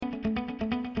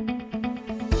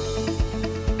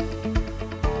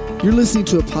You're listening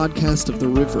to a podcast of The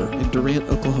River in Durant,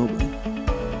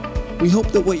 Oklahoma. We hope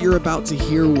that what you're about to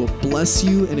hear will bless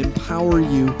you and empower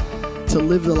you to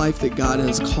live the life that God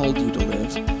has called you to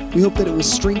live. We hope that it will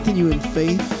strengthen you in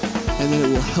faith and that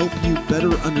it will help you better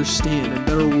understand and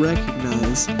better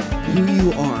recognize who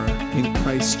you are in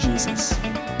Christ Jesus.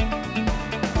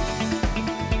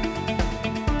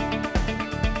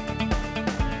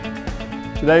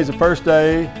 Today's the first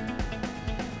day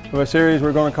of a series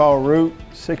we're going to call Route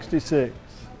 66.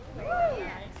 We're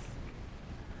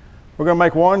going to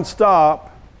make one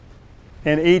stop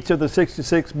in each of the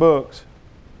 66 books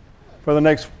for the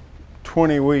next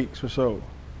 20 weeks or so.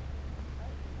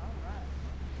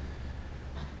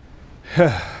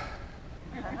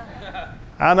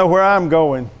 I know where I'm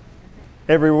going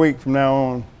every week from now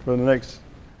on for the next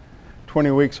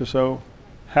 20 weeks or so,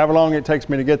 however long it takes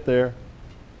me to get there.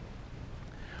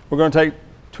 We're going to take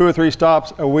 2 or 3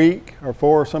 stops a week, or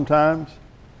 4 sometimes.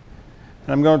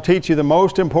 And I'm going to teach you the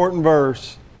most important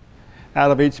verse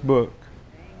out of each book.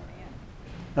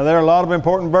 Now there are a lot of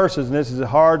important verses, and this is a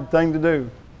hard thing to do.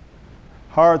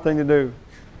 Hard thing to do.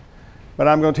 But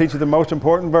I'm going to teach you the most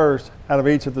important verse out of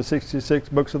each of the 66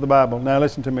 books of the Bible. Now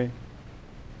listen to me.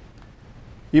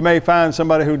 You may find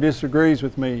somebody who disagrees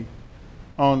with me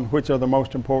on which are the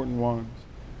most important ones.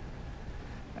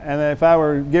 And if I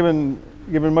were given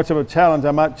much of a challenge,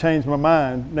 I might change my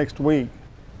mind next week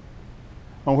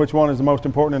on which one is the most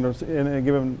important in a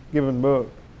given book.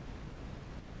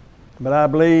 But I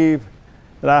believe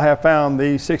that I have found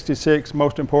these 66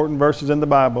 most important verses in the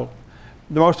Bible,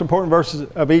 the most important verses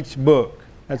of each book.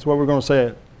 That's what we're going to say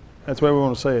it. That's the way we're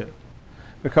going to say it.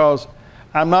 Because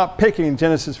I'm not picking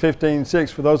Genesis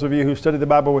 15:6. For those of you who study the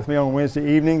Bible with me on Wednesday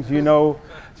evenings, you know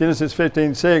Genesis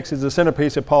 15:6 is the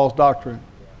centerpiece of Paul's doctrine.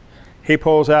 He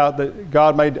pulls out that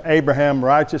God made Abraham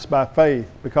righteous by faith.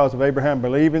 Because of Abraham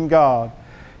believing God,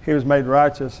 he was made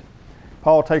righteous.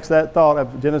 Paul takes that thought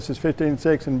of Genesis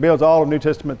 15:6 and builds all of New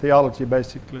Testament theology,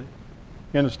 basically.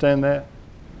 You understand that?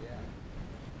 Yeah.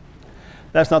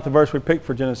 That's not the verse we picked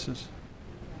for Genesis.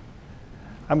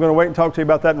 I'm going to wait and talk to you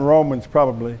about that in Romans,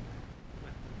 probably.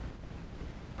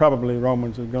 Probably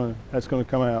Romans that's going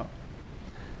to come out.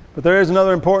 But there is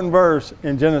another important verse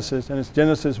in Genesis, and it's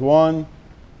Genesis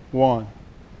 1:1.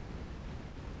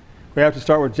 We have to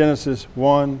start with Genesis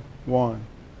 1:1.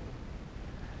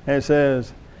 And it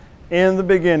says, "In the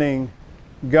beginning,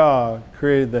 God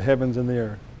created the heavens and the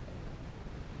earth."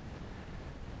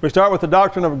 We start with the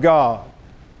doctrine of God.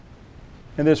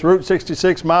 And this Route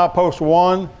 66 milepost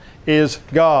 1 is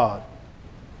God.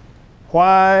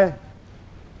 Why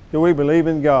do we believe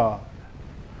in God?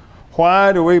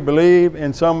 Why do we believe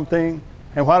in something?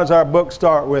 And why does our book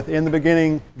start with, "In the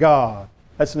beginning, God"?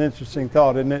 That's an interesting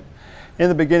thought, isn't it? In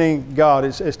the beginning, God.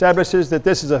 It establishes that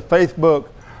this is a faith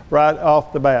book right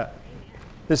off the bat.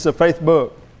 This is a faith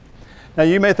book. Now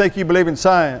you may think you believe in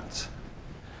science,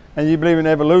 and you believe in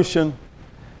evolution,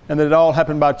 and that it all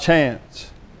happened by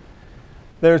chance.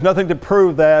 There's nothing to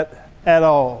prove that at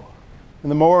all.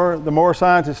 And the more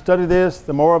scientists study this,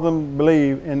 the more of them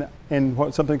believe in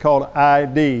what something called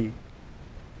ID,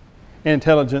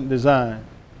 intelligent design.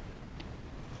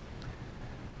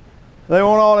 They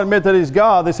won't all admit that He's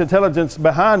God. This intelligence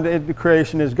behind the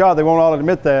creation is God. They won't all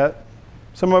admit that.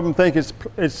 Some of them think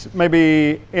it's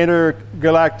maybe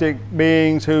intergalactic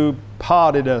beings who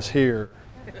podded us here.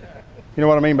 You know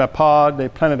what I mean by pod? They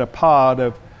planted a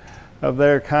pod of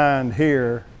their kind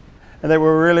here. And they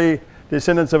were really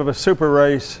descendants of a super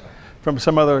race from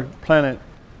some other planet.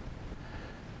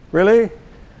 Really?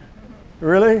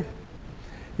 Really?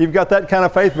 You've got that kind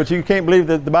of faith, but you can't believe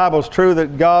that the Bible's true,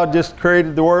 that God just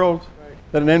created the world,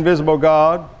 that an invisible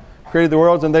God created the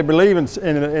worlds, and they believe in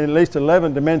at least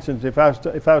 11 dimensions. If I've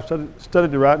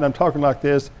studied it right, and I'm talking like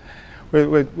this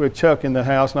with Chuck in the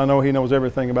house, and I know he knows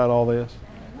everything about all this.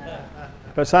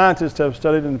 But scientists have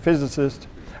studied, and physicists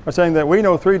are saying that we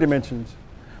know 3 dimensions,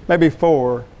 maybe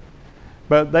 4,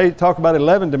 but they talk about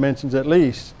 11 dimensions at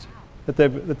least that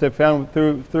they've found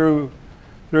through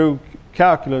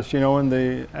calculus, and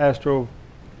the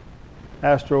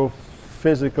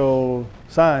astrophysical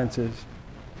sciences.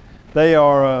 They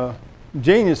are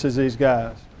geniuses, these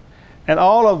guys. And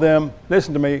all of them,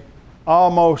 listen to me,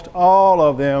 almost all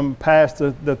of them past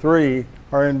the 3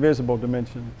 are invisible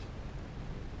dimensions.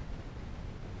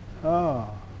 So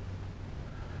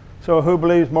who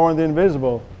believes more in the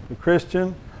invisible? The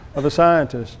Christian or the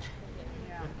scientist?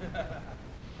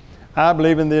 I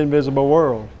believe in the invisible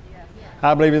world.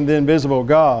 I believe in the invisible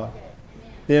God.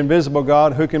 The invisible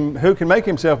God who can make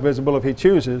Himself visible if He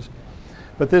chooses.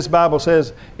 But this Bible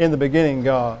says, in the beginning,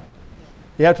 God.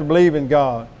 You have to believe in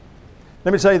God.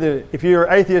 Let me say that if you're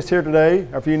an atheist here today,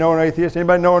 or if you know an atheist,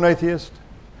 anybody know an atheist?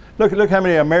 Look how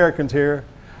many Americans here.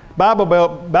 Bible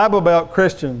Belt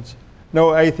Christians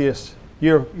know atheists.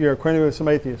 You're acquainted with some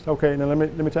atheists. Okay, now let me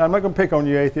tell you, I'm not going to pick on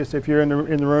you atheists if you're in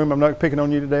the room. I'm not picking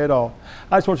on you today at all.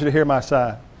 I just want you to hear my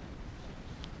side.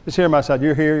 Just hear my side.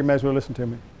 You're here, you may as well listen to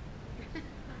me.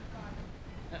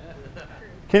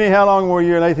 Kenny, how long were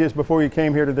you an atheist before you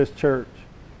came here to this church?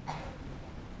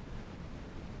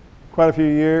 Quite a few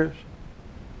years.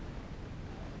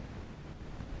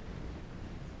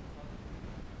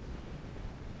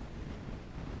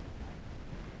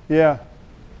 Yeah.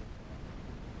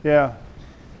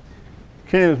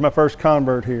 Kenny was my first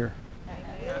convert here.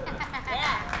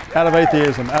 Out of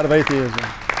atheism.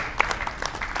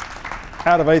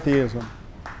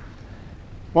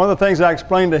 One of the things I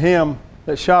explained to him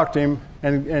that shocked him,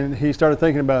 and he started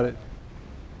thinking about it,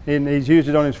 and he's used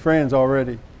it on his friends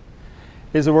already,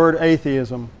 is the word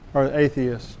atheism, or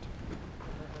atheist.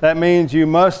 That means you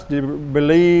must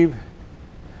believe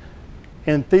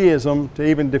in theism to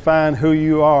even define who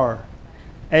you are.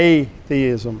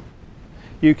 Atheism.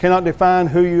 You cannot define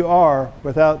who you are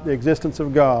without the existence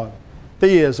of God.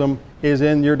 Theism is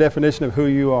in your definition of who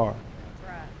you are.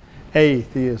 Right.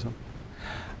 Atheism.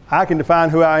 I can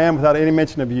define who I am without any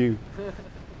mention of you.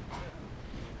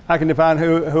 I can define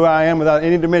who I am without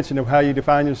any dimension of how you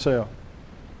define yourself.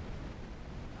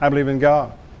 I believe in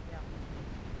God.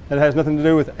 It has nothing to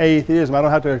do with atheism. I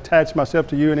don't have to attach myself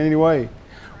to you in any way,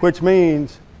 which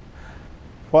means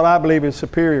what I believe is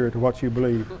superior to what you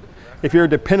believe. If you're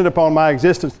dependent upon my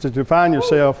existence to define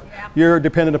yourself, you're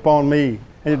dependent upon me,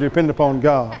 and you're dependent upon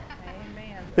God.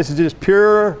 Amen. This is just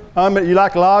pure, you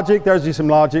like logic? There's just some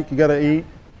logic you got to eat.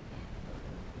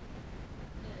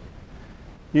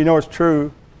 You know it's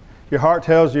true. Your heart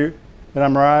tells you that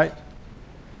I'm right.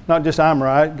 Not just I'm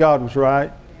right, God was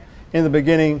right. In the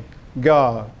beginning,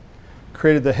 God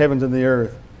created the heavens and the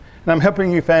earth. And I'm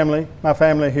helping you family, my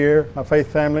family here, my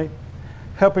faith family,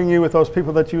 helping you with those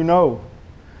people that you know.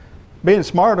 Being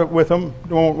smart with them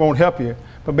won't help you,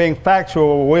 but being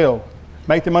factual will.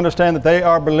 Make them understand that they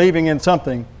are believing in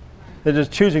something. They're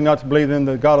just choosing not to believe in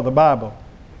the God of the Bible.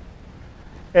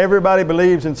 Everybody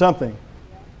believes in something.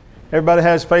 Everybody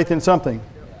has faith in something.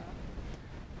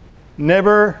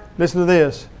 Never, listen to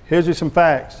this, here's you some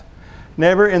facts.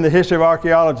 Never in the history of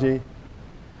archaeology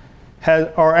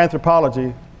or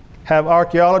anthropology have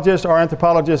archaeologists or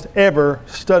anthropologists ever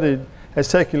studied a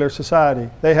secular society.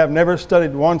 They have never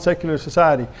studied one secular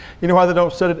society. You know why they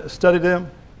don't study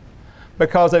them?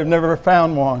 Because they've never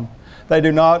found one. They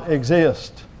do not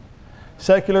exist.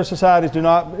 Secular societies do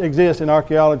not exist in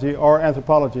archaeology or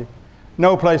anthropology.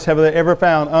 No place have they ever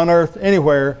found, unearthed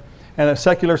anywhere, in a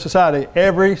secular society.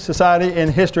 Every society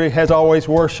in history has always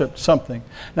worshipped something.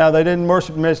 Now, they didn't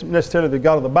worship necessarily the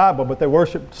God of the Bible, but they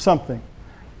worshipped something.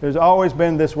 There's always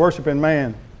been this worship in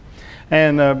man.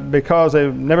 And because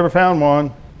they've never found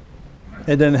one,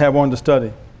 they didn't have one to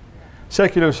study.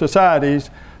 Secular societies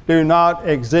do not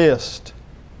exist.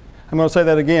 I'm going to say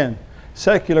that again.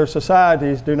 Secular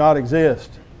societies do not exist.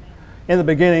 In the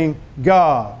beginning,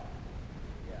 God.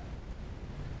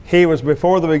 He was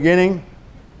before the beginning,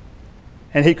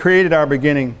 and He created our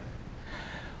beginning.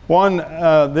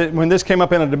 When this came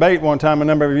up in a debate one time a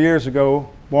number of years ago,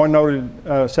 one noted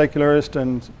secularist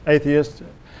and atheist.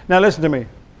 Now listen to me.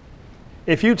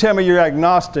 If you tell me you're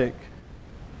agnostic,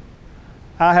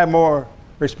 I have more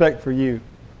respect for you.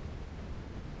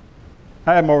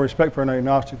 I have more respect for an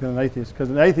agnostic than an atheist, because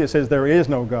an atheist says there is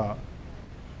no God.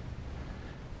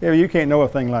 Yeah, but you can't know a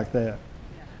thing like that.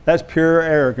 That's pure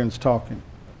arrogance talking.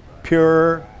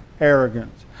 Pure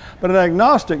arrogance. But an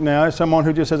agnostic now is someone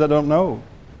who just says, I don't know.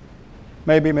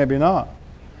 Maybe, maybe not.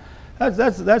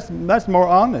 That's more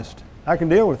honest. I can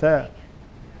deal with that.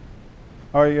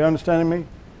 Are you understanding me?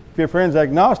 If your friend's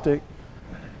agnostic,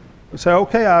 say,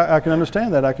 okay, I can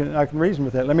understand that. I can reason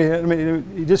with that. Let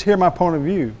me just hear my point of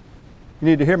view. You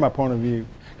need to hear my point of view.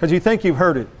 Because you think you've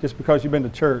heard it just because you've been to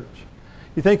church.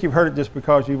 You think you've heard it just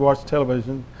because you watched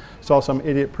television, saw some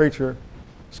idiot preacher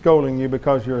scolding you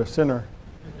because you're a sinner.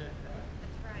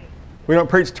 That's right. We don't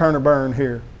preach turn or burn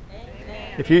here.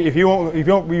 Amen. If you want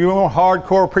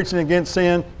hardcore preaching against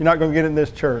sin, you're not going to get it in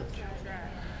this church.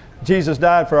 Right. Jesus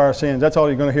died for our sins. That's all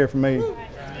you're going to hear from me.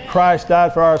 Christ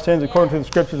died for our sins according to the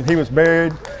Scriptures, and He was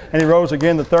buried, and He rose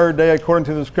again the third day according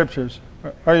to the Scriptures.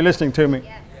 Are you listening to me?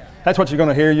 Yes. That's what you're going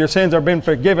to hear. Your sins are been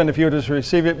forgiven if you just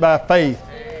receive it by faith.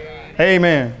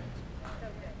 Amen.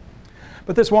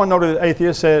 But this one noted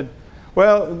atheist said,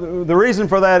 well, the reason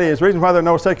for that is, the reason why there are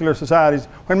no secular societies,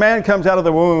 when man comes out of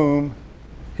the womb,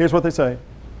 here's what they say.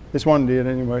 This one did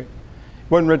anyway. It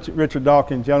wasn't Richard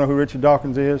Dawkins. Y'all know who Richard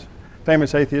Dawkins is?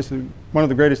 famous atheist, one of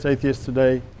the greatest atheists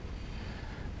today.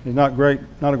 He's not a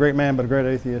great man, but a great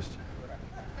atheist.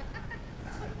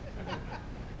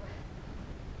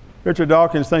 Richard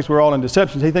Dawkins thinks we're all in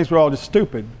deceptions. He thinks we're all just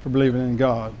stupid for believing in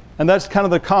God. And that's kind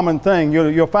of the common thing.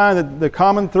 You'll find that the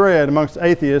common thread amongst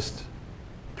atheists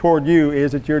toward you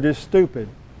is that you're just stupid.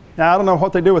 Now, I don't know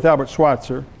what they do with Albert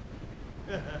Schweitzer.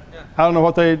 I don't know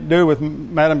what they do with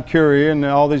Madame Curie and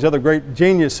all these other great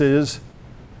geniuses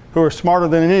who are smarter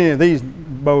than any of these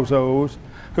bozos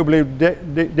who believe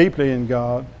deeply in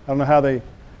God. I don't know how they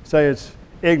say it's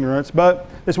ignorance. But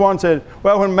this one said,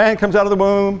 well, when man comes out of the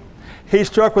womb, he's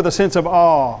struck with a sense of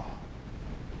awe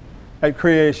at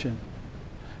creation.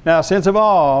 Now, a sense of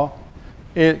awe,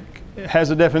 it has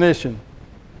a definition.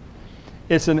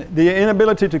 It's the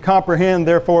inability to comprehend,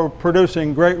 therefore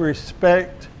producing great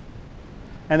respect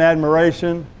and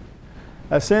admiration,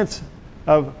 a sense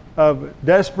of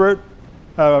desperate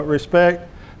respect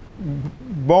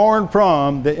born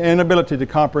from the inability to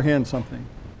comprehend something.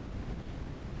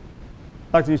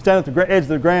 Like when you stand at the edge of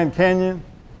the Grand Canyon,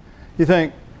 you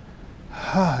think,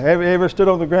 ever stood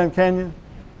over the Grand Canyon?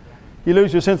 You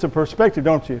lose your sense of perspective,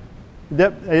 don't you?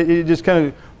 You just kind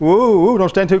of, woo, don't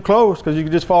stand too close because you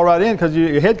can just fall right in because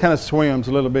your head kind of swims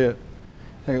a little bit.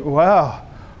 You think, wow,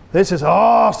 this is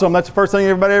awesome. That's the first thing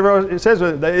everybody ever says.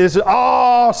 This is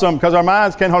awesome because our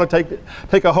minds can't hardly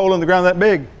take a hole in the ground that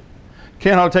big.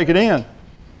 Can't hardly take it in.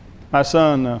 My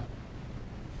son,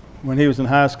 when he was in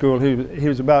high school, he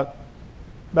was about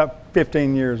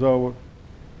 15 years old.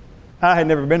 I had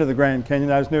never been to the Grand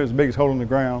Canyon. I just knew it was the biggest hole in the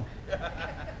ground.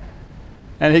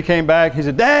 And he came back. He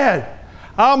said, Dad,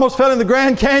 I almost fell in the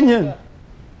Grand Canyon.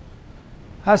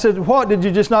 I said, what? Did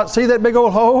you just not see that big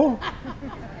old hole?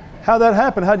 How'd that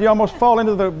happen? How'd you almost fall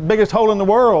into the biggest hole in the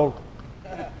world?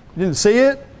 You didn't see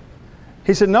it?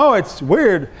 He said, no, it's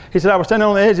weird. He said, I was standing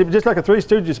on the edge. It was just like a Three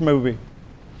Stooges movie.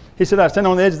 He said, I was standing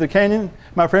on the edge of the canyon.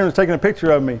 My friend was taking a picture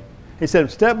of me. He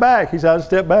said, step back. He said, I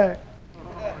step back.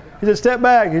 He said, step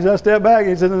back. He said, I step back.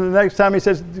 He said, the next time he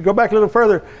says, go back a little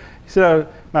further. He said,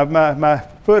 my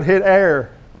foot hit air.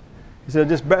 He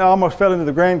said, I almost fell into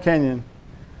the Grand Canyon.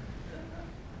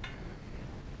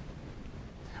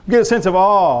 We get a sense of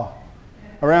awe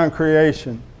around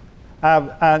creation.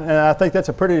 And I think that's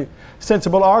a pretty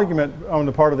sensible argument on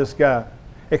the part of this guy.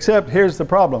 Except here's the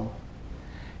problem.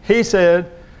 He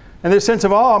said, and this sense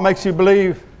of awe makes you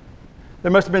believe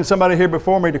there must have been somebody here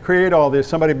before me to create all this,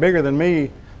 somebody bigger than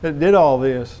me that did all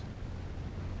this.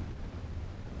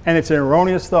 And it's an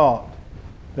erroneous thought.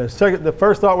 The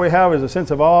first thought we have is a sense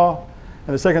of awe,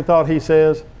 and the second thought, he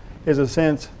says, is a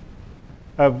sense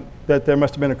of that there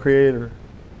must have been a creator.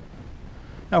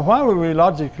 Now, why would we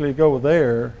logically go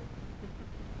there?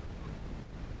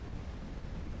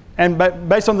 And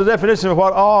based on the definition of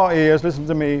what awe is, listen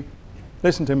to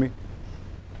me.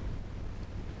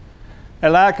 A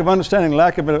lack of understanding,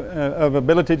 lack of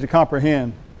ability to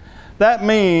comprehend. That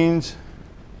means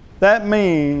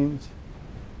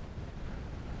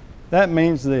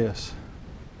this.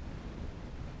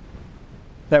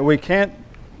 That we can't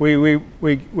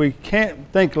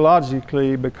think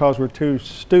logically because we're too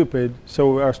stupid,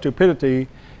 so our stupidity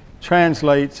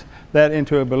translates that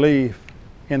into a belief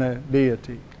in a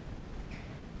deity.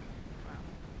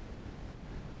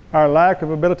 Our lack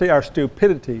of ability, our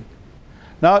stupidity,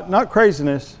 not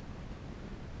craziness,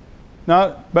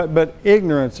 but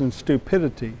ignorance and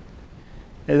stupidity.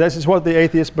 And this is what the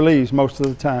atheist believes most of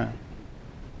the time.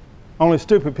 Only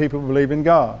stupid people believe in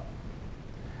God.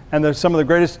 And there's some of the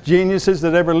greatest geniuses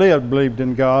that ever lived believed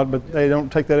in God, but they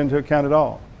don't take that into account at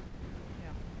all.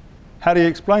 Yeah. How do you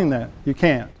explain that? You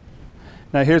can't.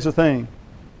 Now here's the thing.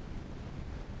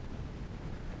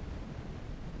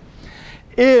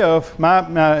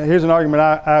 Here's an argument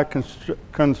I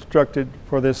constructed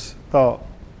for this thought.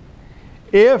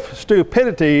 If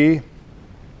stupidity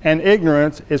and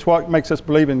ignorance is what makes us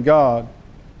believe in God,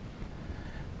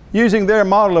 using their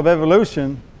model of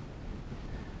evolution,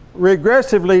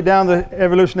 regressively down the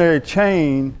evolutionary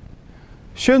chain,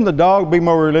 shouldn't the dog be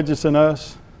more religious than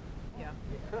us? Yeah.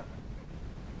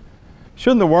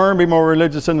 Shouldn't the worm be more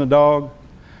religious than the dog?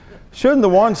 Shouldn't the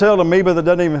one-celled amoeba that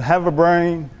doesn't even have a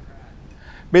brain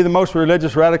be the most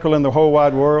religious radical in the whole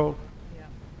wide world? Yeah.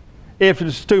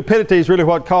 If stupidity is really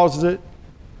what causes it,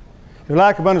 if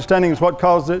lack of understanding is what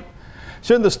causes it,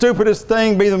 shouldn't the stupidest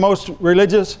thing be the most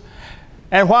religious?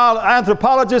 And while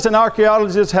anthropologists and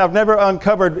archaeologists have never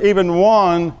uncovered even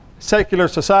one secular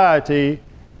society,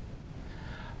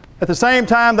 at the same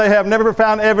time they have never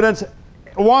found evidence,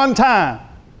 one time,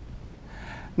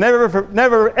 never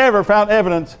ever found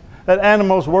evidence that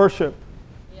animals worship.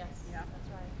 Yes, yeah, that's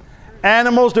right.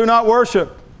 Animals do not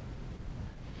worship.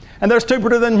 And they're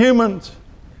stupider than humans.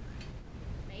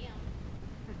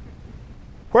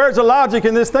 Where's the logic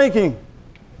in this thinking?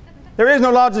 There is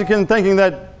no logic in thinking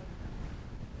that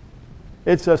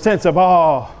it's a sense of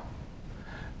awe.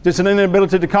 Just an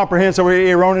inability to comprehend, so we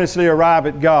erroneously arrive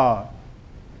at God.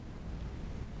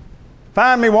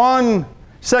 Find me one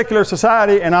secular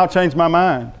society and I'll change my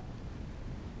mind.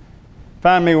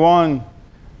 Find me one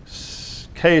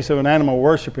case of an animal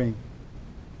worshiping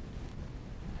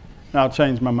and I'll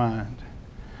change my mind.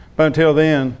 But until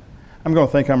then, I'm going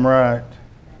to think I'm right.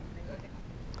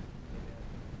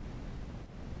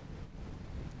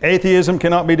 Atheism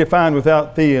cannot be defined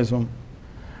without theism.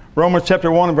 Romans chapter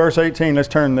 1 and verse 18, let's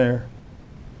turn there.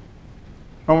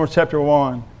 Romans chapter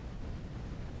 1,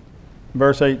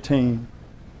 verse 18.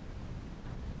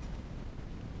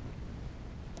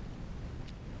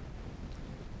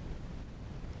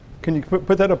 Can you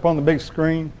put that up on the big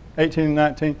screen? 18 and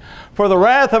 19. For the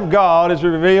wrath of God is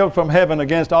revealed from heaven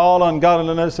against all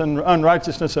ungodliness and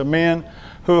unrighteousness of men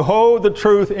who hold the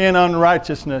truth in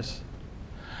unrighteousness.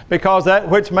 Because that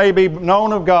which may be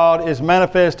known of God is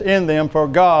manifest in them, for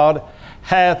God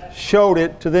hath showed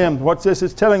it to them. What this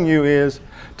is telling you is,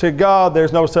 to God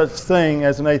there's no such thing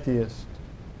as an atheist.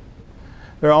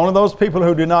 There are only those people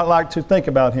who do not like to think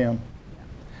about Him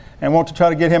and want to try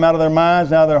to get Him out of their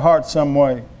minds and out of their hearts some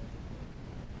way.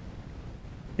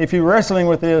 If you're wrestling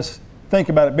with this, think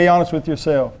about it. Be honest with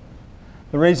yourself.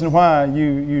 The reason why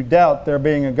you doubt there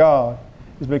being a God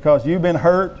is because you've been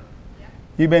hurt,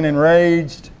 you've been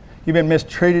enraged, you've been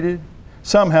mistreated.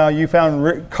 Somehow you found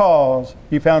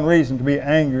reason to be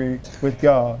angry with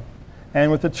God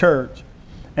and with the church.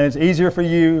 And it's easier for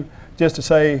you just to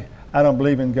say, I don't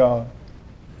believe in God.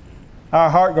 Our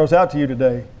heart goes out to you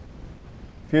today.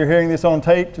 If you're hearing this on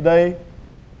tape today,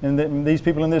 and these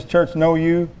people in this church know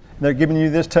you, they're giving you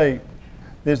this tape.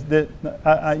 You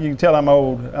can tell I'm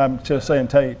old. I'm just saying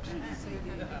tapes.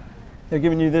 They're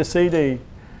giving you this CD.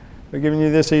 They're giving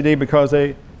you this CD because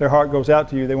their heart goes out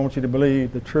to you. They want you to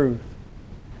believe the truth.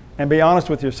 And be honest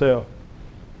with yourself.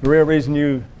 The real reason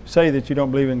you say that you don't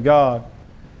believe in God,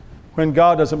 when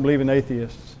God doesn't believe in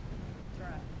atheists.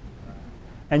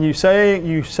 And you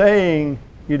saying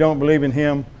you don't believe in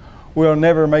Him will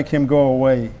never make Him go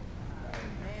away.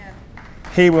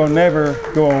 He will never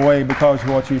go away because of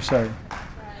what you say.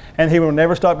 And He will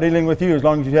never stop dealing with you as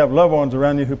long as you have loved ones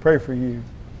around you who pray for you.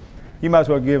 You might as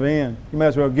well give in. You might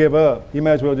as well give up. You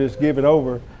might as well just give it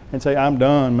over and say, I'm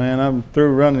done, man. I'm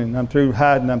through running. I'm through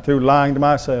hiding. I'm through lying to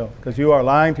myself. Because you are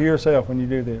lying to yourself when you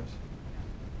do this.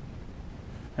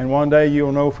 And one day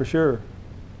you'll know for sure.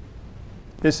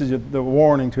 This is the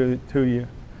warning to you.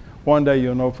 One day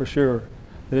you'll know for sure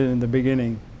that in the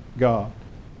beginning, God.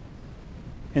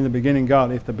 In the beginning,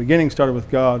 God. If the beginning started with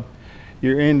God,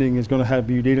 your ending is going to have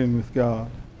you dealing with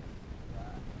God.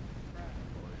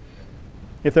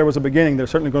 If there was a beginning, there's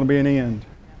certainly going to be an end.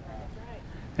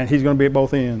 And He's going to be at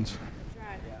both ends.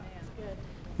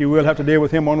 You will have to deal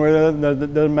with Him one way or the other.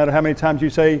 It doesn't matter how many times you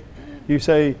say,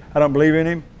 I don't believe in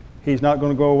Him. He's not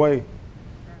going to go away.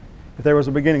 If there was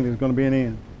a beginning, there's going to be an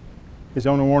end. It's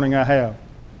the only warning I have.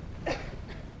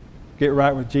 Get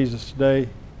right with Jesus today.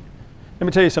 Let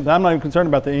me tell you something. I'm not even concerned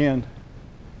about the end.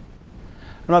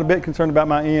 I'm not a bit concerned about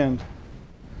my end.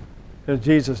 Because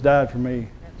Jesus died for me.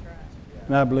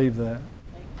 And I believe that.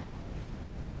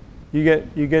 You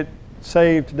get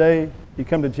saved today. You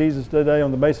come to Jesus today on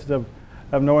the basis of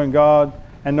knowing God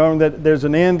and knowing that there's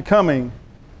an end coming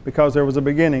because there was a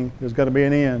beginning. There's got to be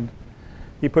an end.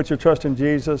 You put your trust in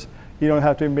Jesus. You don't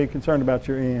have to even be concerned about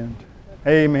your end.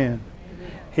 Amen.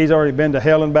 He's already been to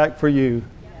hell and back for you.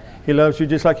 He loves you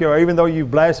just like you are. Even though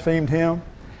you've blasphemed Him,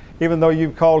 even though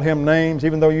you've called Him names,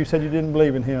 even though you said you didn't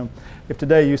believe in Him. If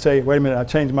today you say, wait a minute, I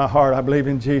changed my heart, I believe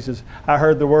in Jesus. I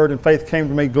heard the word and faith came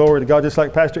to me, glory to God. Just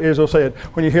like Pastor Israel said,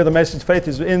 when you hear the message, faith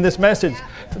is in this message.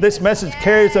 This message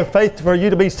carries the faith for you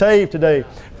to be saved today,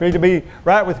 for you to be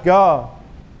right with God.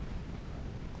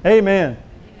 Amen.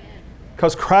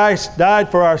 Because Christ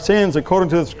died for our sins according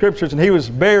to the Scriptures, and He was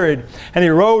buried, and He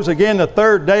rose again the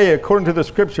third day according to the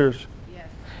Scriptures.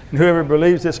 And whoever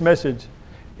believes this message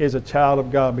is a child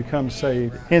of God, becomes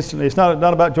saved instantly. It's not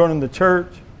about joining the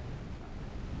church,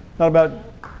 not about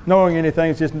knowing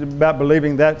anything. It's just about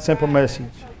believing that simple message.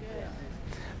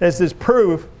 This is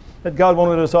proof that God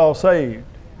wanted us all saved.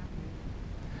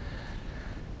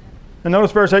 And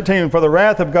notice verse 18, for the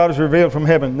wrath of God is revealed from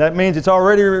heaven. That means it's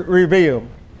already revealed.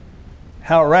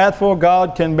 How wrathful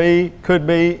God could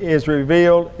be, is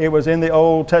revealed. It was in the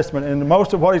Old Testament. And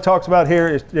most of what he talks about here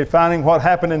is defining what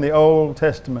happened in the Old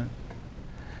Testament.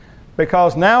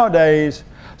 Because nowadays,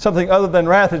 something other than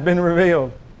wrath has been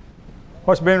revealed.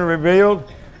 What's been revealed?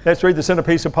 Let's read the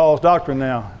centerpiece of Paul's doctrine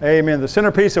now. Amen. The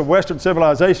centerpiece of Western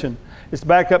civilization is to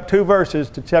back up 2 verses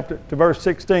to verse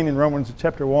 16 in Romans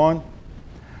chapter 1.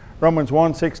 Romans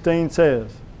 1:16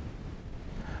 says,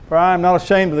 "For I am not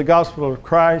ashamed of the gospel of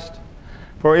Christ,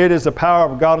 for it is the power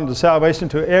of God unto salvation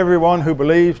to everyone who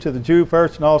believes, to the Jew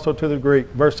first and also to the Greek."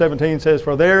 Verse 17 says,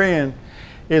 "For therein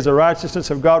is the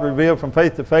righteousness of God revealed from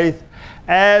faith to faith,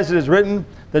 as it is written,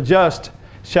 the just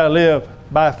shall live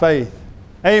by faith."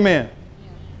 Amen.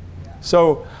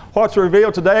 So what's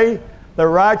revealed today? The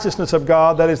righteousness of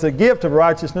God. That is the gift of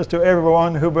righteousness to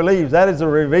everyone who believes. That is the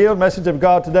revealed message of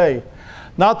God today.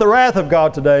 Not the wrath of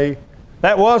God today.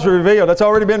 That was revealed. That's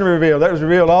already been revealed. That was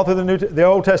revealed all through the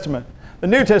Old Testament. The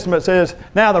New Testament says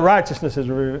now the righteousness is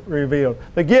revealed.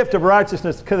 The gift of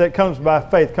righteousness that comes by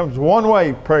faith comes one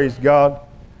way, praise God.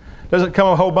 Doesn't come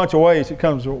a whole bunch of ways. It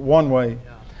comes one way,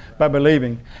 by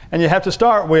believing. And you have to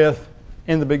start with,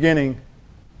 in the beginning,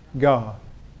 God.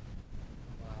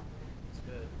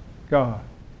 God.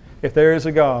 If there is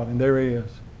a God, and there is,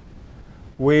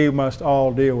 we must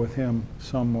all deal with Him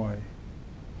some way.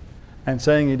 And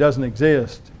saying He doesn't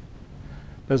exist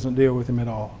doesn't deal with Him at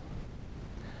all.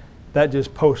 That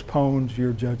just postpones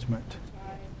your judgment.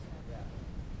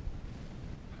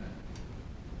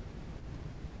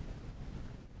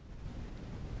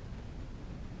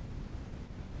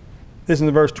 Listen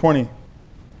to verse 20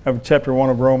 of chapter 1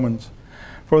 of Romans.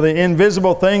 "For the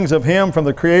invisible things of Him from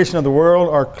the creation of the world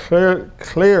are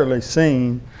clearly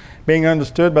seen, being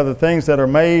understood by the things that are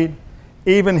made,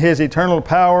 even His eternal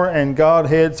power and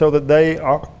Godhead, so that they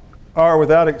are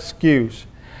without excuse.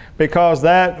 Because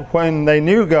that when they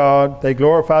knew God, they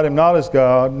glorified Him not as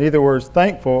God, neither were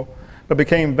thankful, but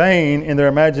became vain in their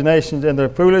imaginations, and their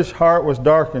foolish heart was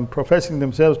darkened, professing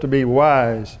themselves to be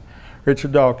wise."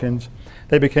 Richard Dawkins.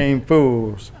 "They became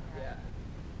fools."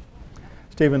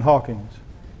 Stephen Hawking.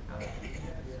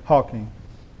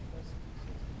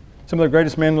 Some of the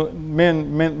greatest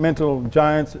mental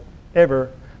giants ever,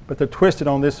 but they're twisted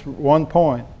on this one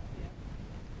point.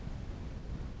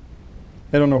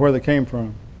 They don't know where they came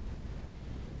from.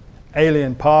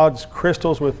 Alien pods,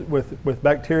 crystals with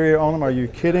bacteria on them. Are you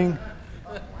kidding?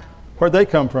 Where'd they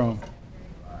come from?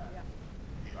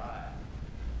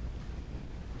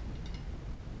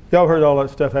 Y'all heard all that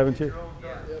stuff, haven't you?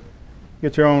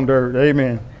 Get your own dirt.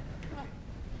 Amen.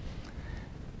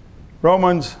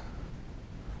 Romans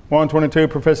 1:22,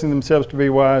 "Professing themselves to be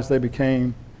wise, they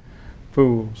became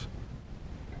fools."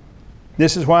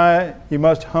 This is why you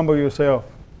must humble yourself.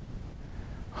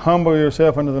 Humble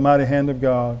yourself under the mighty hand of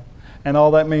God. And all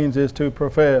that means is to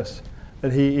profess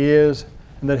that He is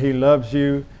and that He loves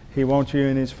you. He wants you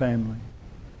in His family.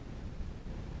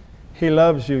 He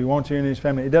loves you. He wants you in His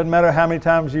family. It doesn't matter how many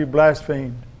times you've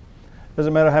blasphemed. It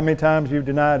doesn't matter how many times you've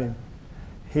denied Him.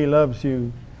 He loves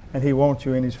you and He wants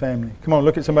you in His family. Come on,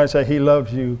 look at somebody and say, He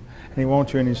loves you and He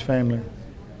wants you in His family.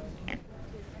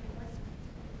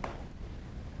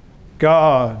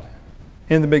 God,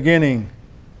 in the beginning,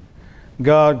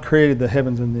 God created the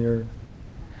heavens and the earth.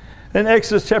 In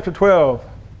Exodus chapter 12,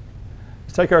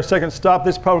 let's take our second stop.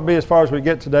 This will probably be as far as we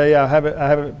get today. I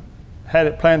haven't had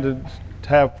it planned to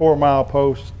have 4-mile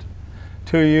posts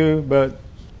to you, but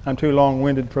I'm too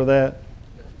long-winded for that.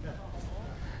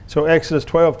 So Exodus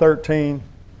 12:13.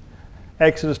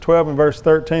 Exodus 12 and verse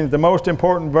 13. The most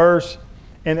important verse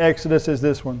in Exodus is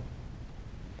this one.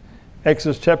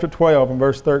 Exodus chapter 12 and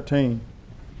verse 13.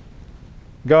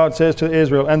 God says to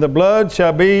Israel, "And the blood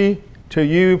shall be to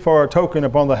you for a token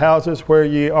upon the houses where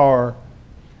ye are."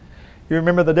 You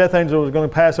remember the death angel was going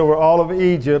to pass over all of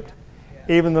Egypt,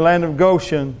 even the land of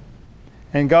Goshen.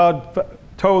 And God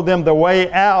told them the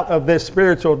way out of this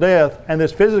spiritual death and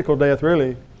this physical death,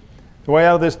 really. The way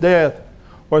out of this death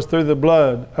was through the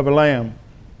blood of a lamb.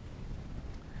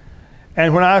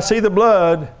 "And when I see the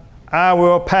blood, I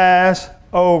will pass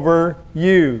over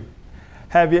you."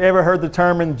 Have you ever heard the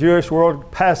term in the Jewish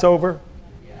world, Passover?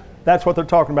 That's what they're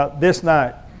talking about this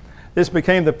night. This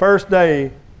became the first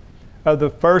day of the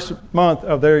first month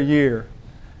of their year.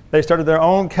 They started their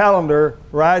own calendar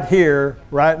right here,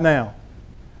 right now.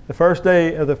 The first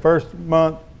day of the first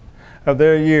month of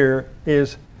their year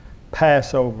is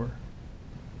Passover.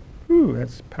 Ooh,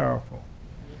 that's powerful.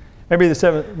 Maybe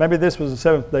this was the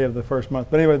 7th day of the first month.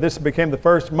 But anyway, this became the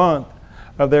first month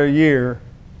of their year.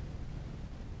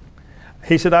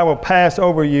 He said, "I will pass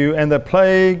over you, and the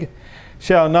plague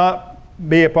shall not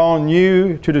be upon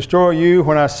you to destroy you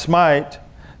when I smite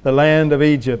the land of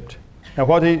Egypt." Now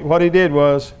what he did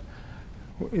was,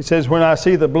 he says, "When I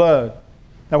see the blood."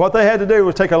 Now what they had to do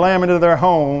was take a lamb into their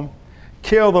home,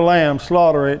 kill the lamb,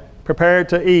 slaughter it, prepare it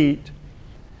to eat,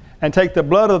 and take the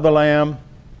blood of the lamb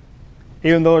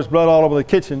even though there's blood all over the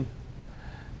kitchen,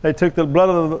 they took the blood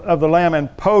of the lamb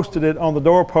and posted it on the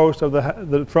doorpost of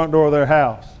the front door of their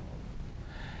house.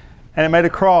 And it made a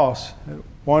cross.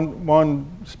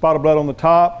 One spot of blood on the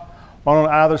top, one on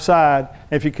either side.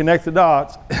 And if you connect the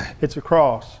dots, it's a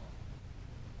cross.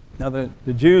 Now the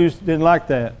Jews didn't like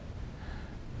that.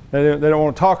 They don't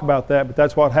want to talk about that, but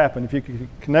that's what happened. If you could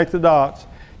connect the dots,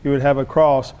 you would have a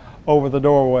cross over the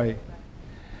doorway.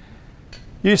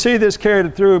 You see this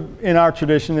carried through in our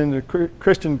tradition, in the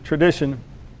Christian tradition.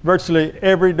 Virtually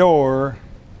every door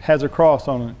has a cross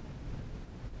on it.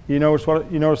 You notice that?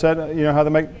 You know how they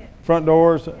make front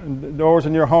doors, doors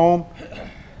in your home?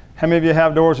 How many of you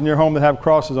have doors in your home that have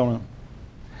crosses on them?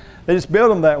 They just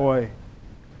build them that way.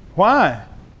 Why?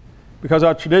 Because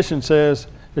our tradition says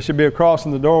there should be a cross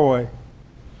in the doorway.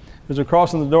 There's a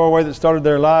cross in the doorway that started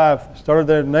their life, started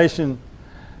their nation.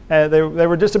 They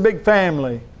were just a big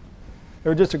family. They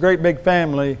were just a great big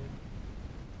family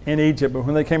in Egypt. But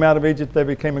when they came out of Egypt, they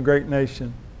became a great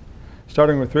nation.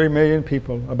 Starting with 3 million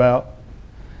people, about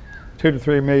 2 to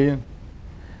 3 million.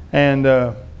 And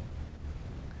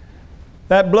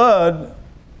that blood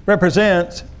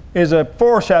is a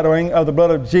foreshadowing of the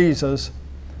blood of Jesus,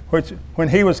 which when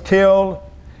he was killed,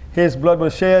 his blood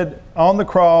was shed on the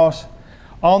cross,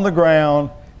 on the ground.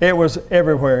 It was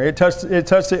everywhere. It touched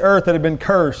the earth that had been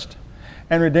cursed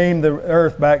and redeemed the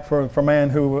earth back for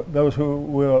man, those who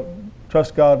will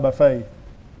trust God by faith.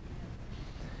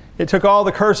 It took all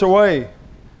the curse away.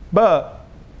 But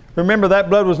remember, that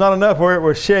blood was not enough where it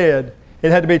was shed.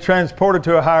 It had to be transported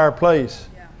to a higher place.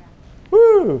 Yeah.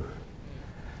 Woo!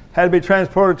 Had to be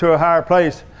transported to a higher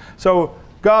place. So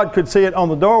God could see it on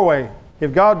the doorway.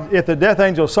 If the death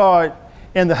angel saw it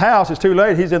in the house, it's too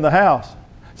late. He's in the house.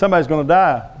 Somebody's going to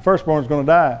die. The firstborn is going to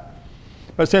die.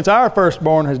 But since our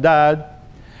firstborn has died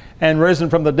and risen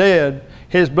from the dead,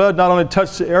 his blood not only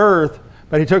touched the earth,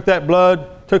 but he took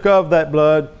of that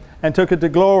blood, and took it to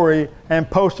glory and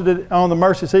posted it on the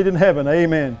mercy seat in heaven.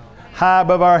 Amen. High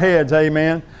above our heads.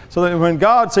 Amen. So that when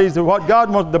God sees the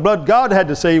blood God had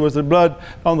to see was the blood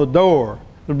on the door,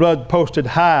 the blood posted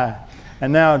high.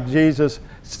 And now Jesus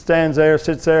sits there as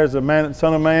the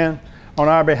Son of Man on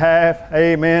our behalf.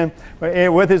 Amen.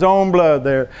 With his own blood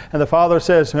there. And the Father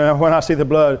says, when I see the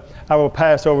blood, I will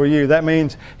pass over you. That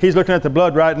means he's looking at the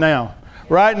blood right now.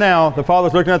 Right now, the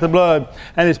Father's looking at the blood,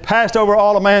 and he's passed over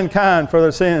all of mankind for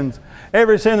their sins.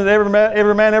 Every sin that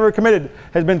every man ever committed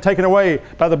has been taken away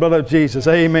by the blood of Jesus.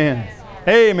 Amen.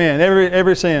 Amen.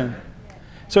 Every sin.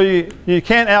 So you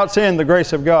can't out-sin the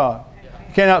grace of God.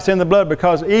 You can't out-sin the blood,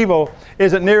 because evil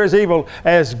isn't near as evil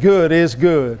as good is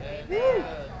good.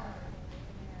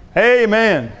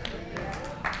 Amen.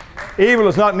 Evil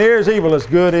is not near as evil as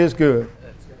good is good.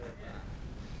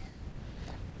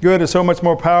 Good is so much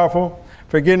more powerful.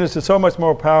 Forgiveness is so much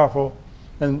more powerful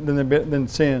than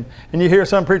sin. And you hear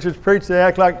some preachers preach, they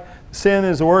act like sin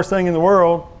is the worst thing in the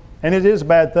world, and it is a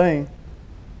bad thing.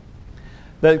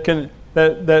 That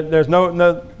there's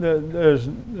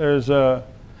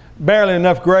barely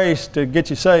enough grace to get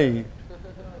you saved.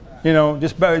 You know,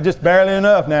 just barely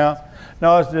enough now.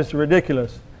 No, it's just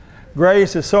ridiculous.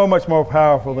 Grace is so much more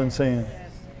powerful than sin.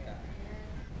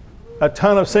 A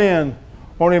ton of sin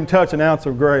won't even touch an ounce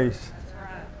of grace.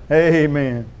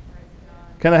 Amen.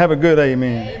 Can I have a good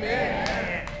amen?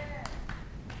 Amen.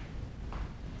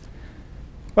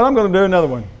 Well, I'm going to do another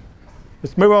one.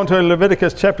 Let's move on to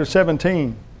Leviticus chapter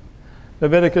 17.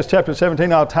 Leviticus chapter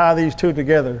 17, I'll tie these two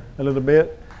together a little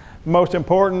bit. The most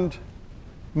important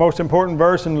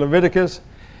verse in Leviticus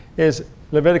is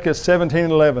Leviticus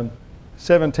 17:11.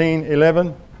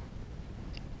 17:11.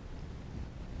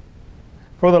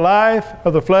 For the life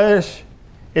of the flesh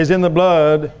is in the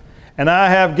blood, and I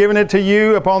have given it to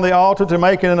you upon the altar to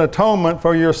make an atonement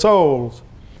for your souls.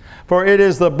 For it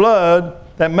is the blood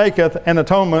that maketh an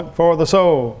atonement for the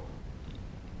soul.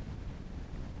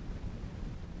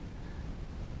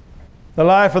 The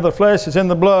life of the flesh is in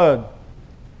the blood.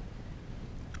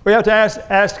 We have to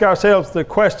ask ourselves the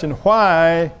question,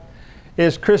 why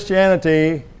is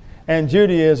Christianity and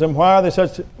Judaism, why are they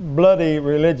such bloody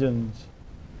religions?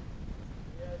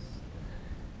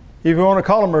 If you want to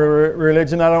call them a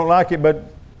religion, I don't like it, but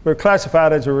we're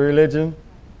classified as a religion.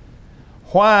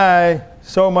 Why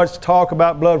so much talk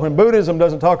about blood when Buddhism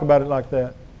doesn't talk about it like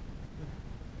that?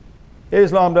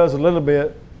 Islam does a little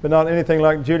bit, but not anything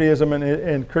like Judaism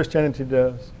and Christianity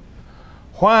does.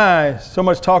 Why so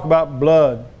much talk about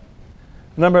blood?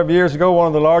 A number of years ago, one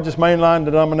of the largest mainline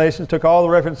denominations took all the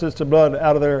references to blood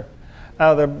out of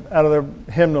their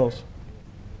hymnals,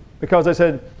 because they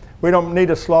said, we don't need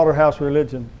a slaughterhouse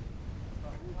religion.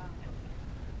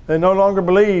 They no longer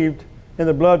believed in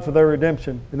the blood for their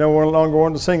redemption. They no longer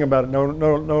wanted to sing about it, no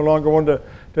longer wanted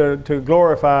to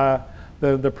glorify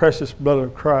the precious blood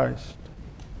of Christ.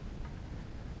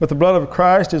 But the blood of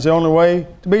Christ is the only way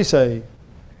to be saved.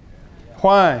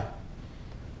 Why?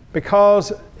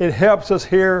 Because it helps us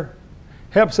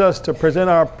to present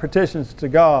our petitions to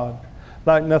God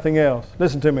like nothing else.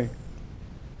 Listen to me.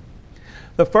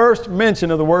 The first mention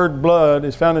of the word blood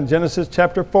is found in Genesis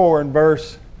chapter 4 and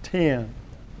verse 10.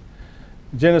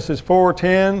 Genesis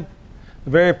 4:10, the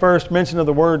very first mention of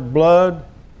the word blood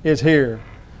is here.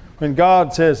 When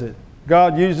God says it,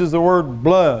 God uses the word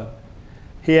blood.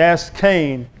 He asks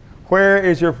Cain, "Where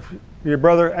is your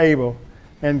brother Abel?"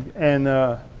 And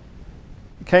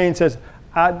Cain says,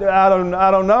 I don't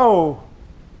know.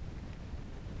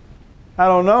 I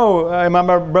don't know. Am I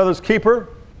my brother's keeper?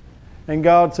 And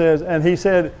God says, and he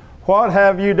said, "What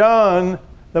have you done?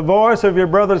 The voice of your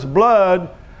brother's blood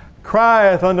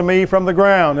crieth unto me from the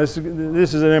ground." This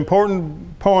is an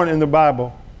important point in the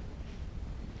Bible.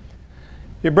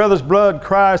 Your brother's blood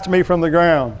cries to me from the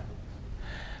ground.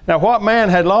 Now, what man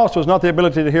had lost was not the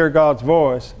ability to hear God's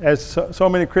voice. As so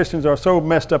many Christians are so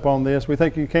messed up on this, we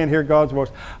think you can't hear God's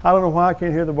voice. I don't know why I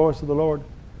can't hear the voice of the Lord.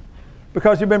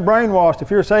 Because you've been brainwashed.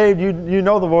 If you're saved, you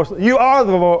know the voice. You are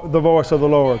the voice of the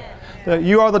Lord.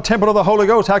 You are the temple of the Holy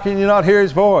Ghost. How can you not hear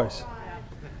His voice?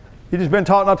 You've just been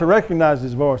taught not to recognize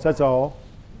His voice, that's all.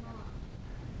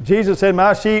 Jesus said,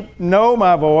 "My sheep know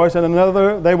my voice, and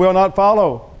another they will not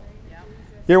follow."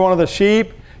 You're one of the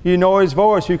sheep. You know His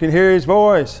voice. You can hear His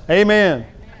voice. Amen.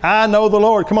 I know the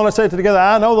Lord. Come on, let's say it together.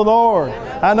 I know the Lord.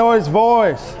 I know His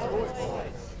voice.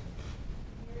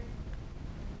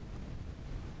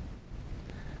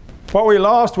 What we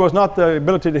lost was not the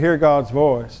ability to hear God's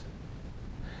voice.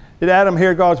 Did Adam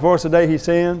hear God's voice the day he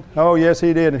sinned? Oh, yes,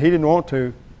 he did, and he didn't want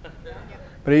to.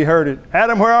 But he heard it.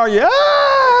 "Adam, where are you?"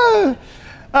 "Ah,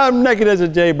 I'm naked as a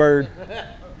jaybird."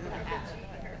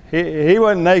 He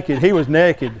wasn't naked. He was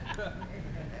naked.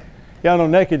 Y'all know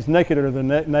naked's nakeder than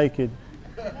naked.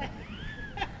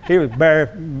 He was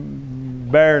bare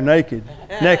naked.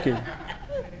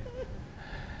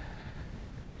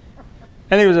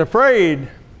 And he was afraid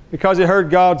because he heard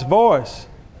God's voice.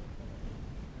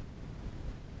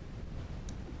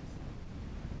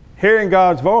 Hearing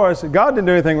God's voice, God didn't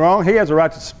do anything wrong. He has a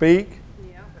right to speak.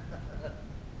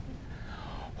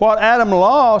 What Adam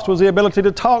lost was the ability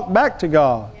to talk back to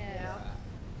God.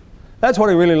 That's what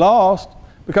he really lost.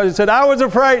 Because he said, "I was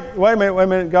afraid." Wait a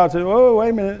minute. God said, "Oh, wait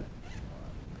a minute.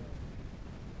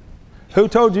 Who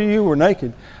told you were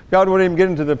naked?" God wouldn't even get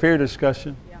into the fear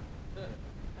discussion.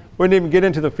 Wouldn't even get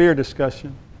into the fear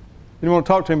discussion. He didn't want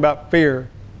to talk to him about fear.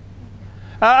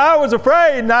 I was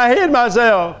afraid and I hid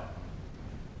myself.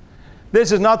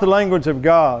 This is not the language of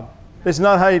God. This is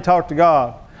not how you talk to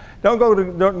God. Don't go to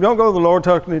the Lord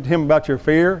talking to Him about your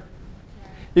fear.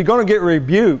 You're going to get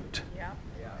rebuked.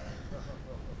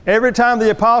 Every time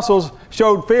the apostles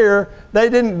showed fear,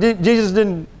 Jesus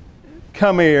didn't,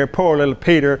 "Come here, poor little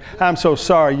Peter. I'm so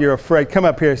sorry you're afraid. Come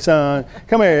up here, son.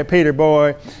 Come here, Peter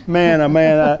boy. Man, oh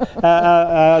man,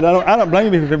 I don't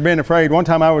blame you for being afraid. One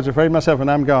time I was afraid myself,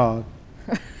 and I'm God."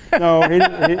 No, he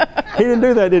didn't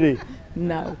do that, did he?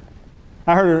 No.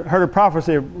 I heard a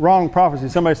prophecy, a wrong prophecy.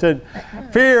 Somebody said,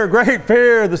 "Fear, great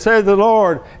fear, saith the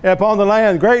Lord, upon the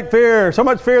land. Great fear, so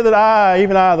much fear that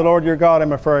even I, the Lord your God,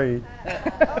 am afraid."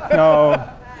 No,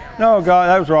 God,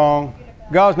 that was wrong.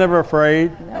 God's never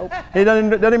afraid. Nope. He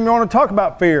doesn't even want to talk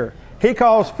about fear. He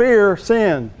calls fear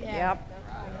sin. Yep.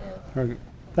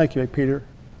 Thank you, Peter.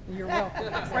 You're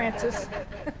welcome, Francis.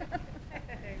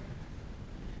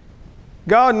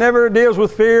 God never deals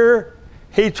with fear.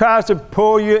 He tries to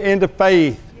pull you into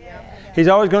faith. He's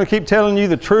always going to keep telling you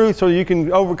the truth so you can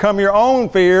overcome your own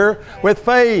fear with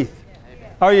faith.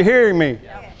 Are you hearing me?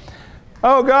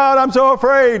 "Oh God, I'm so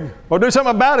afraid." Well, do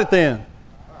something about it then.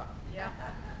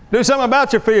 Do something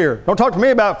about your fear. Don't talk to me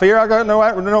about fear. I got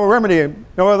no remedy,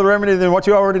 no other remedy than what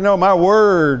you already know. My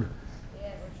word.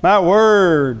 My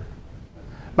word.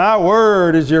 My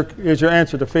word is your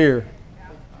answer to fear.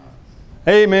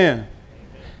 Amen.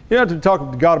 You don't have to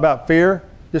talk to God about fear.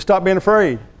 Just stop being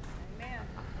afraid.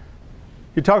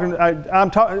 You're talking.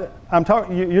 I'm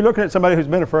talking. You're looking at somebody who's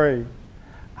been afraid.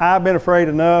 I've been afraid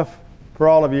enough for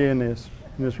all of you in this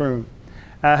room.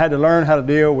 I had to learn how to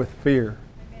deal with fear.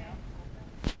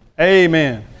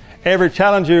 Amen. Every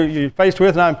challenge you're faced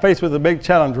with, and I'm faced with a big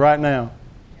challenge right now.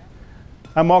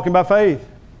 I'm walking by faith.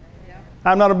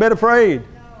 I'm not a bit afraid.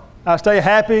 I stay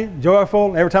happy,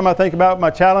 joyful. Every time I think about my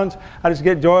challenge, I just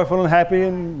get joyful and happy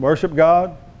and worship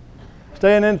God.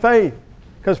 Staying in faith.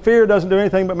 Because fear doesn't do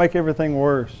anything but make everything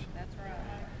worse. That's right.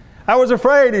 I was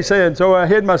afraid, he said, so I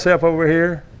hid myself over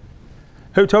here.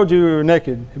 Who told you were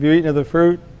naked? Have you eaten of the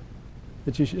fruit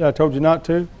that I told you not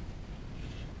to?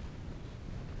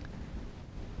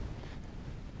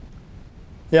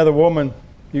 Yeah, the woman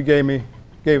you gave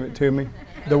it to me.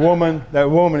 That woman,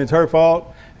 it's her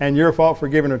fault and your fault for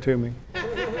giving her to me.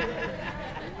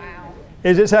 Wow.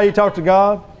 Is this how you talk to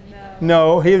God?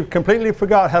 No, he completely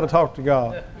forgot how to talk to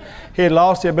God. He had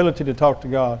lost the ability to talk to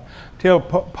God. Till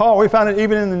Paul, we find it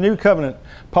even in the New Covenant.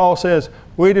 Paul says,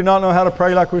 we do not know how to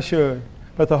pray like we should,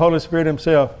 but the Holy Spirit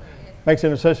himself makes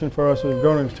intercession for us with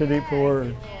groanings too deep for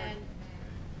words.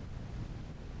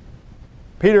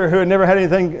 Peter, who had never had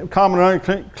anything common or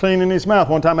unclean in his mouth,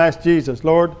 one time asked Jesus,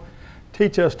 Lord,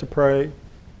 teach us to pray.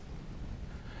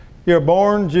 You're a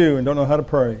born Jew and don't know how to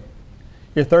pray.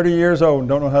 You're 30 years old and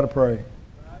don't know how to pray.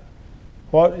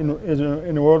 What in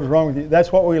the world is wrong with you?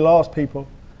 That's what we lost, people.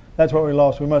 That's what we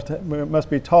lost. We must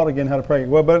be taught again how to pray.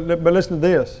 Well, but listen to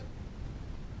this.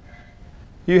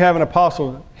 You have an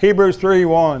apostle. Hebrews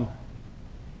 3:1.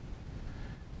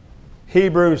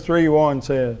 Hebrews 3:1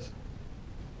 says,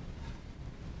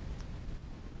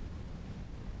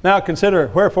 now consider,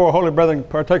 wherefore, holy brethren,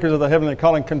 partakers of the heavenly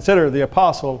calling, consider the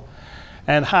apostle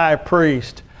and high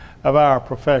priest of our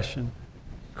profession,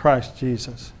 Christ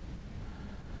Jesus.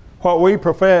 What we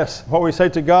profess, what we say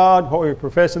to God, what we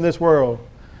profess in this world,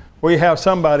 we have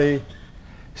somebody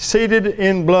seated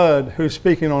in blood who's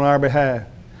speaking on our behalf.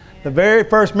 The very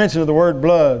first mention of the word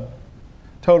blood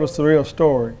told us the real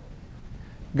story.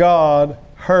 God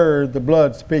heard the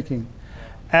blood speaking.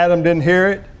 Adam didn't hear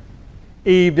it.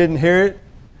 Eve didn't hear it.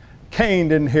 Cain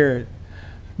didn't hear it.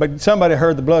 But somebody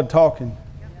heard the blood talking.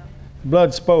 The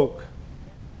blood spoke.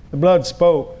 The blood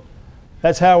spoke.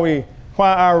 That's why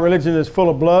our religion is full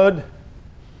of blood,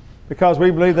 because we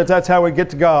believe that that's how we get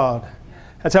to God.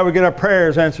 That's how we get our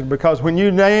prayers answered, because when you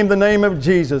name the name of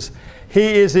Jesus,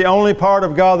 He is the only part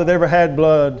of God that ever had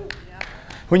blood.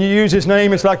 When you use His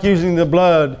name, it's like using the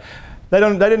blood. They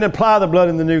didn't apply the blood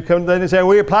in the New Covenant. They didn't say,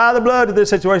 we apply the blood to this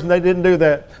situation. They didn't do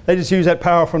that. They just used that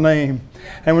powerful name.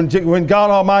 And when God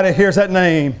Almighty hears that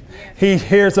name, He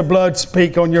hears the blood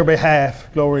speak on your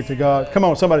behalf. Glory to God. Come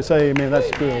on, somebody say amen.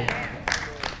 That's good.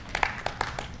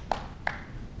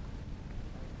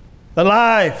 The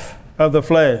life of the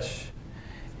flesh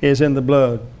is in the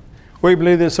blood. We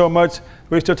believe this so much,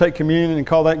 we still take communion and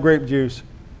call that grape juice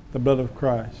the blood of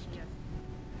Christ.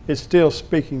 It's still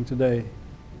speaking today.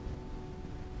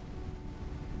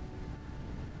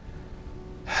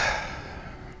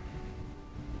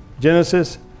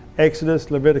 Genesis,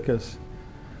 Exodus, Leviticus.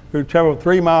 We've traveled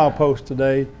 3 mileposts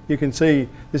today. You can see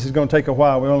this is going to take a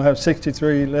while. We only have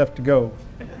 63 left to go.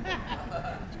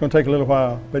 It's going to take a little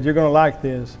while, but you're going to like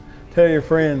this. Tell your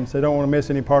friends they don't want to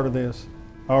miss any part of this.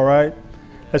 All right?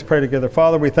 Let's pray together.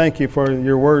 Father, we thank you for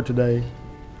your word today.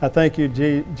 I thank you,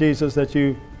 Jesus, that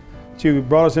you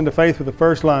brought us into faith with the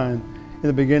first line, in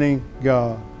the beginning,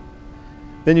 God.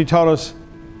 Then you taught us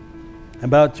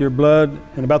about your blood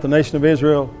and about the nation of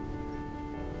Israel,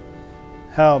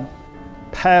 how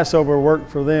Passover worked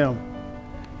for them,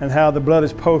 and how the blood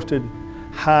is posted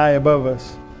high above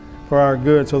us for our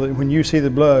good, so that when you see the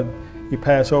blood, you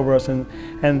pass over us. And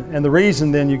the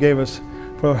reason then you gave us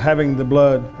for having the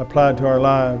blood applied to our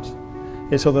lives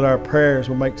is so that our prayers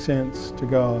will make sense to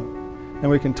God, and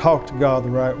we can talk to God the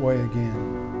right way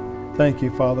again. Thank you,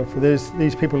 Father, for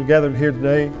these people gathered here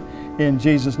today. In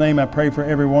Jesus' name, I pray for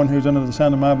everyone who's under the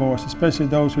sound of my voice, especially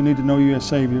those who need to know you as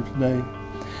Savior today.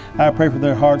 I pray for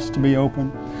their hearts to be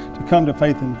open, to come to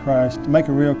faith in Christ, to make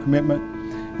a real commitment,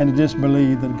 and to just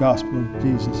believe the gospel of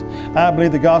Jesus. I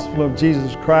believe the gospel of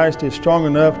Jesus Christ is strong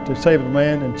enough to save a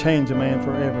man and change a man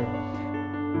forever.